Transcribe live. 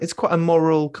it's quite a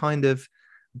moral kind of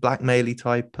blackmaily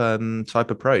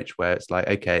type approach where it's like,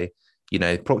 okay,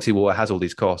 proxy war has all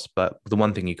these costs, but the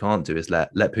one thing you can't do is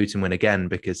let Putin win again,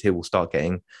 because he will start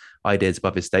getting ideas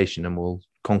above his station and will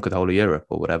conquer the whole of Europe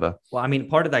or whatever. Well, I mean,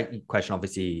 part of that question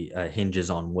obviously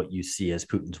hinges on what you see as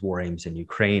Putin's war aims in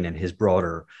Ukraine and his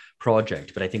broader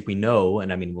project. But I think we know,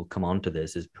 and I mean, we'll come on to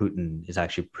this, is Putin is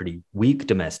actually pretty weak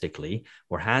domestically,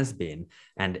 or has been,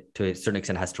 and to a certain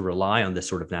extent has to rely on this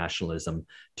sort of nationalism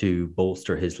to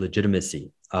bolster his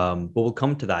legitimacy. But we'll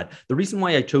come to that. The reason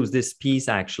why I chose this piece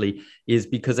actually is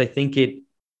because I think it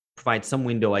provides some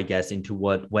window, I guess, into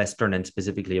what Western and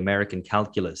specifically American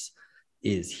calculus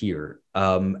is here.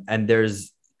 And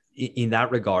there's, in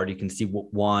that regard, you can see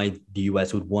why the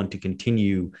US would want to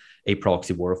continue a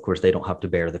proxy war. Of course, they don't have to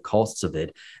bear the costs of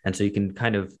it. And so you can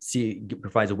kind of see, it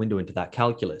provides a window into that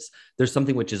calculus. There's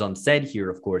something which is unsaid here,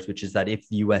 of course, which is that if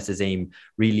the US's aim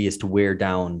really is to wear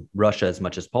down Russia as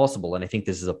much as possible, and I think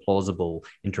this is a plausible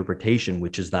interpretation,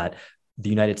 which is that the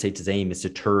United States' aim is to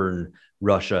turn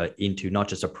Russia into not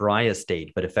just a pariah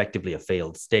state, but effectively a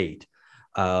failed state,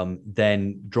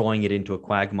 then drawing it into a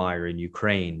quagmire in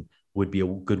Ukraine would be a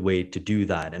good way to do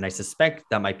that. And I suspect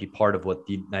that might be part of what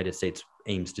the United States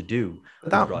aims to do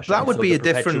with Russia. That would be a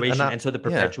different... And so the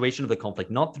perpetuation of the conflict,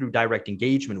 not through direct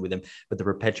engagement with them, but the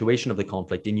perpetuation of the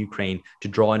conflict in Ukraine to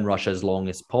draw in Russia as long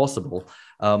as possible,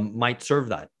 might serve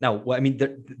that. Now, I mean,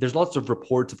 there's lots of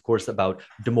reports, of course, about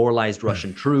demoralized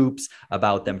Russian troops,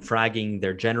 about them fragging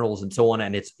their generals and so on.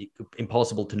 And it's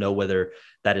impossible to know whether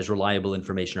that is reliable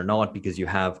information or not, because you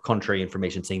have contrary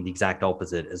information saying the exact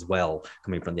opposite as well,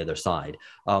 coming from the other side.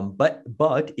 But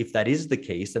if that is the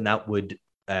case, then that would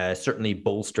certainly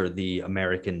bolster the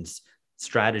Americans'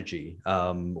 strategy,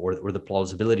 or the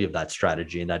plausibility of that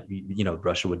strategy, and that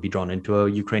Russia would be drawn into a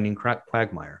Ukrainian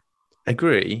quagmire.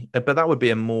 Agree, but that would be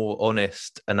a more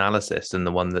honest analysis than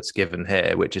the one that's given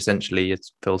here, which essentially,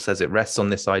 as Phil says, it rests on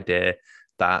this idea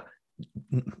that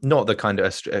not the kind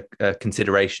of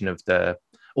consideration of the...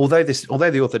 Although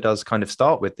the author does kind of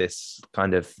start with this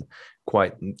kind of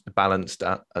quite balanced,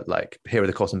 like, here are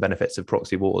the costs and benefits of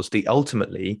proxy wars.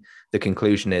 Ultimately, the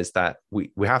conclusion is that we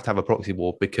have to have a proxy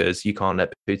war because you can't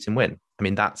let Putin win. I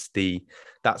mean, that's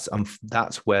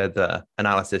where the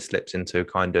analysis slips into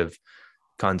kind of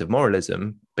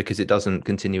moralism, because it doesn't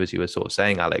continue, as you were sort of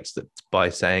saying, Alex, that by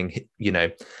saying,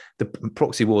 the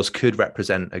proxy wars could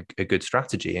represent a good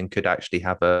strategy and could actually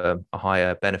have a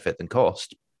higher benefit than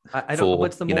cost. I don't.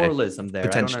 What's the moralism there? I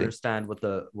don't understand what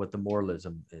the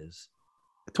moralism is.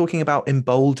 Talking about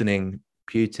emboldening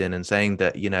Putin and saying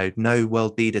that no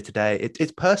world leader today.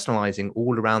 It's personalizing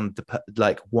all around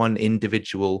like one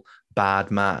individual bad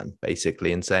man,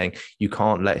 basically, and saying you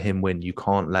can't let him win. You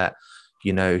can't let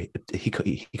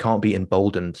he can't be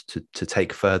emboldened to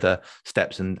take further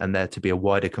steps and there to be a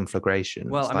wider conflagration.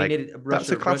 Well, I mean,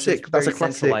 that's a classic. That's a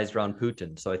classic centralized around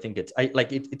Putin. So I think it's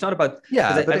not about. Yeah,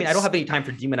 I mean, I don't have any time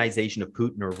for demonization of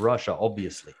Putin or Russia,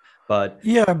 obviously. But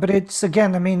yeah, but it's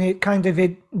again, I mean,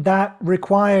 that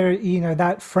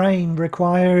frame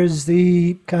requires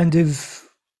the kind of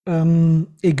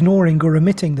ignoring or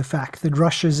omitting the fact that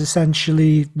Russia's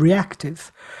essentially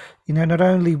reactive. Not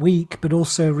only weak, but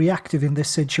also reactive in this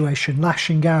situation,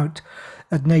 lashing out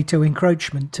at NATO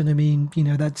encroachment. And I mean,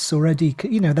 that's already,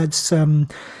 that's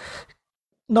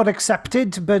not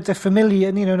accepted, but a familiar,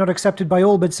 not accepted by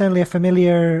all, but certainly a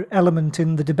familiar element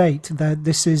in the debate that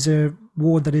this is a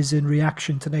war that is in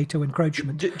reaction to NATO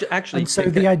encroachment. Actually, and so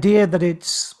the idea that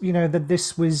it's, that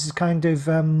this was kind of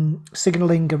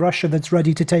signaling a Russia that's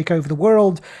ready to take over the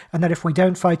world, and that if we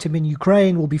don't fight him in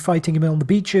Ukraine, we'll be fighting him on the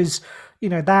beaches.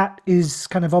 That is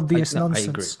kind of obvious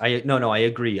nonsense. I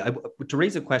agree. To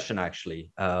raise a question,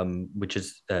 actually, which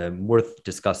is worth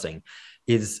discussing,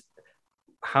 is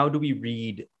how do we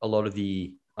read a lot of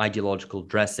the ideological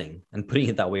dressing? And putting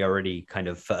it that way already kind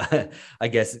of, I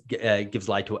guess, gives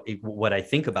light to what I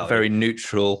think about very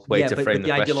neutral way to frame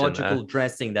the ideological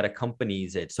dressing that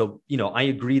accompanies it. So, I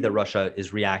agree that Russia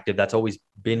is reactive. That's always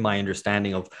been my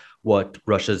understanding of what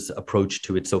Russia's approach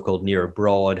to its so-called near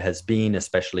abroad has been,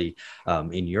 especially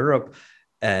in Europe,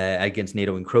 against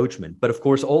NATO encroachment. But of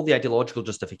course, all the ideological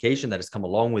justification that has come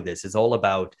along with this is all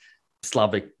about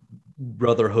Slavic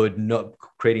brotherhood,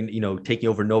 taking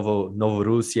over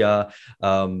Novorussia,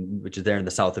 which is there in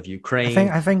the south of Ukraine.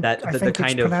 I think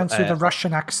it's pronounced with a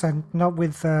Russian accent, not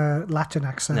with a Latin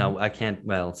accent. No, I can't.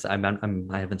 Well, I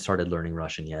haven't started learning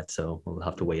Russian yet, so we'll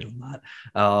have to wait on that.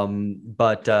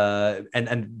 But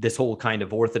this whole kind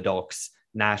of Orthodox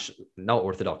not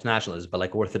Orthodox nationalism, but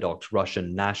like Orthodox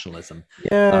Russian nationalism.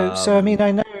 Yeah. So I mean,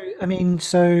 I know I mean,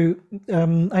 so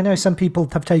I know some people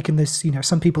have taken this.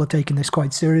 Some people have taken this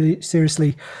quite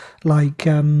seriously, like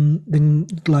the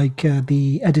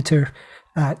editor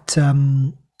at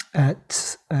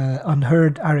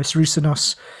Unheard, Aris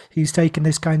Roussenos. He's taken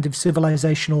this kind of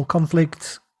civilizational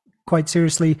conflict quite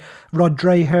seriously. Rod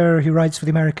Dreher, who writes for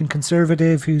the American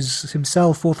Conservative, who's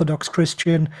himself Orthodox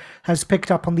Christian, has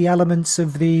picked up on the elements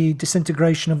of the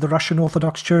disintegration of the Russian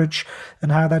Orthodox Church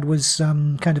and how that was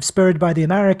kind of spurred by the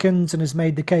Americans, and has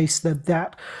made the case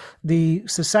that the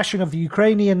secession of the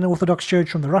Ukrainian Orthodox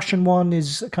Church from the Russian one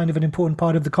is kind of an important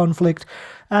part of the conflict.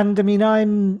 And I mean,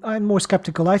 I'm more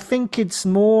skeptical. I think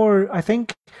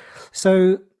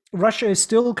so. Russia is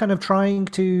still kind of trying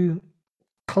to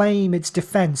claim its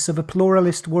defense of a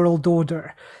pluralist world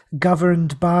order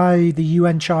governed by the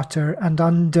UN Charter and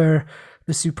under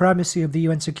the supremacy of the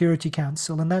UN Security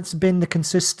Council. And that's been the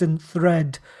consistent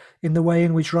thread in the way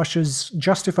in which Russia's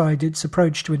justified its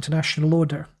approach to international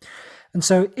order. And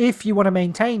so if you want to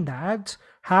maintain that,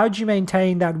 how do you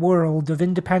maintain that world of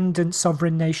independent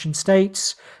sovereign nation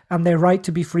states and their right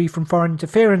to be free from foreign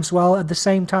interference while at the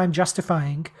same time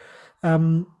justifying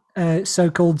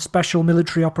so-called special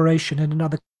military operation in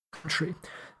another country?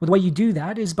 Well, the way you do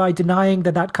that is by denying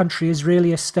that country is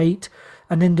really a state,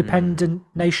 an independent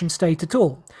nation state at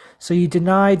all. So you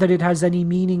deny that it has any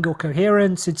meaning or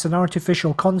coherence. It's an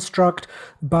artificial construct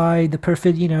by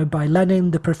by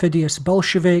Lenin, the perfidious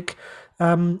Bolshevik.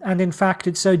 And in fact,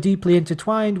 it's so deeply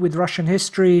intertwined with Russian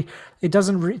history,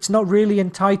 it's not really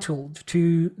entitled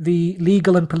to the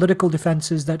legal and political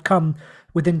defenses that come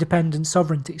with independent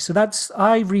sovereignty. So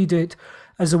I read it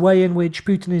as a way in which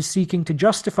Putin is seeking to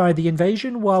justify the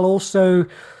invasion while also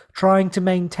trying to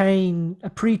maintain a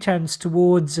pretense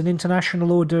towards an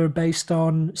international order based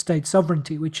on state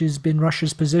sovereignty, which has been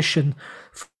Russia's position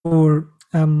for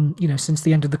since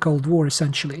the end of the Cold War,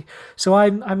 essentially. So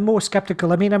I'm more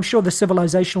skeptical. I mean, I'm sure the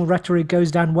civilizational rhetoric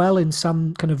goes down well in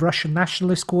some kind of Russian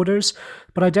nationalist quarters,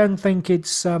 but I don't think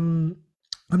it's not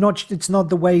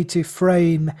the way to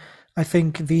frame, I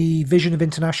think, the vision of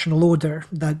international order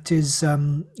that is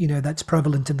that's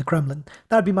prevalent in the Kremlin.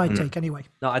 That'd be my take anyway.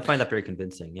 No, I find that very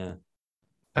convincing. Yeah.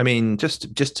 I mean,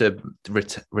 just to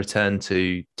return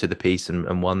to the piece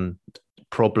and one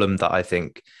problem that I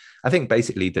think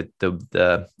basically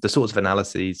the sorts of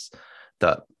analyses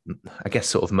that I guess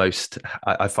sort of most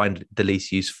I find the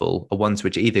least useful are ones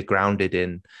which are either grounded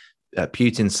in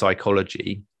Putin's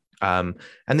psychology, and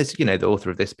this, the author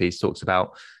of this piece talks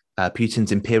about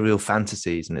Putin's imperial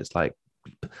fantasies, and it's like,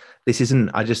 this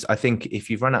isn't. I think if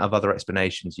you've run out of other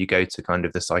explanations, you go to kind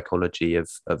of the psychology of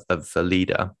a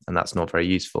leader, and that's not very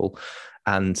useful.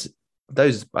 And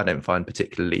those I don't find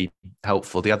particularly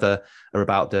helpful. The other are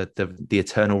about the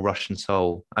eternal Russian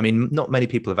soul. I mean, not many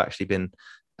people have actually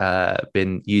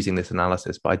been using this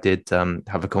analysis, but I did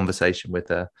have a conversation with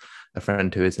a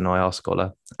friend who is an IR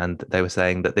scholar, and they were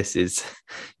saying that this is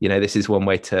one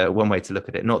way to look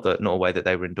at it. Not a way that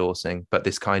they were endorsing, but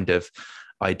this kind of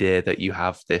idea that you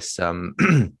have this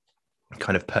kind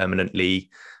of permanently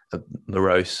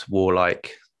morose,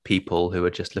 warlike people who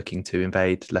are just looking to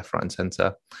invade left, right, and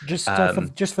center. Just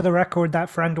for the record, that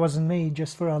friend wasn't me.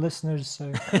 Just for our listeners.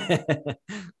 So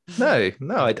no.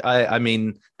 I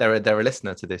mean, they're a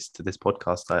listener to this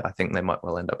podcast. I think they might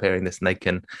well end up hearing this,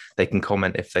 and they can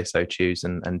comment if they so choose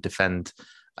and defend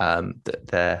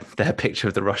their picture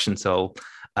of the Russian soul.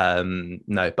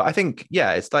 No, but I think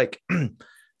it's like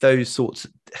those sorts,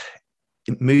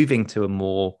 moving to a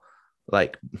more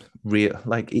like real,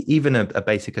 like even a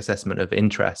basic assessment of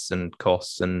interests and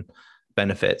costs and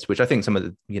benefits, which I think some of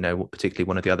the, particularly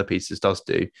one of the other pieces does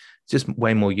do. It's just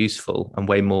way more useful and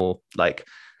way more like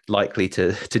likely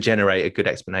to generate a good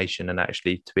explanation and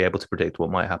actually to be able to predict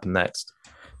what might happen next.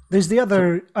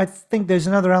 I think there's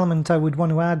another element I would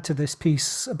want to add to this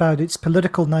piece about its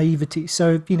political naivety.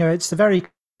 So, it's a very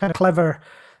kind of clever,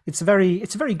 it's a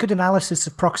very good analysis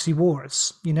of proxy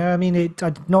wars. I mean,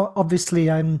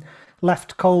 I'm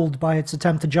left cold by its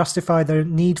attempt to justify the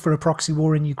need for a proxy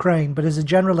war in Ukraine, but as a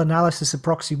general analysis of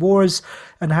proxy wars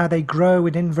and how they grow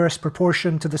in inverse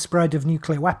proportion to the spread of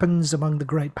nuclear weapons among the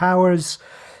great powers.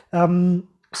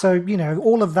 So,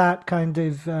 all of that kind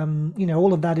of,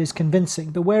 all of that is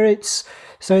convincing, but it's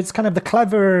kind of the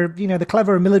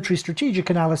clever military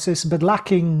strategic analysis,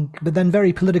 but then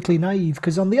very politically naive,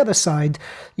 because on the other side,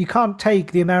 you can't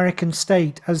take the American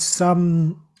state as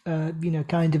some,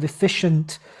 kind of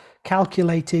efficient,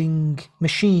 calculating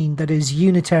machine that is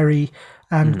unitary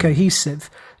and cohesive.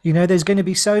 There's going to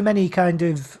be so many kind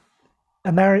of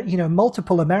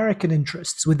multiple American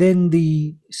interests within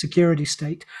the security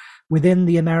state, within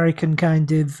the American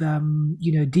kind of,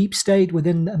 deep state,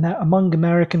 among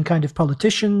American kind of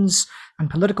politicians and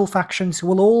political factions who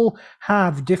will all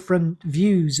have different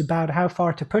views about how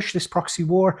far to push this proxy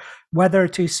war, whether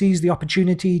to seize the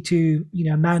opportunity to,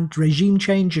 mount regime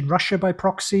change in Russia by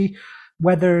proxy,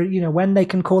 whether, when they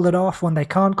can call it off, when they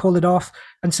can't call it off.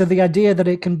 And so the idea that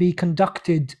it can be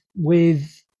conducted with,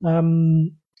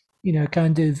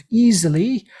 kind of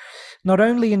easily, not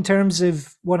only in terms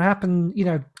of what happened,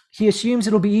 he assumes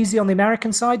it'll be easy on the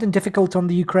American side and difficult on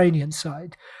the Ukrainian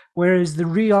side. Whereas the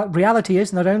reality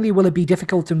is, not only will it be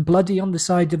difficult and bloody on the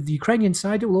side of the Ukrainian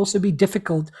side, it will also be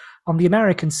difficult on the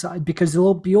American side, because there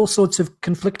will be all sorts of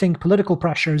conflicting political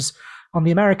pressures on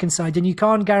the American side. And you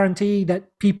can't guarantee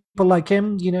that people like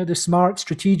him, the smart,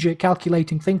 strategic,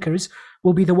 calculating thinkers,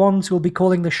 will be the ones who will be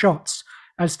calling the shots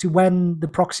as to when the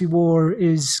proxy war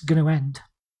is going to end.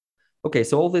 Okay,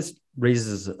 so all this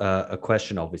raises a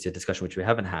question, obviously a discussion which we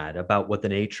haven't had, about what the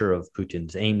nature of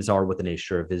Putin's aims are, what the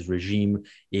nature of his regime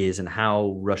is, and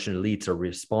how Russian elites are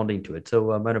responding to it.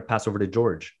 So I'm going to pass over to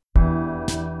George.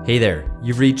 Hey there,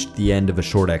 you've reached the end of a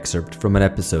short excerpt from an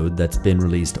episode that's been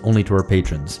released only to our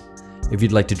patrons. If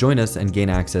you'd like to join us and gain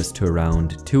access to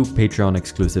around 2 Patreon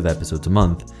exclusive episodes a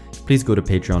month, please go to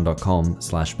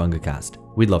patreon.com/bungacast.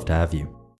 We'd love to have you.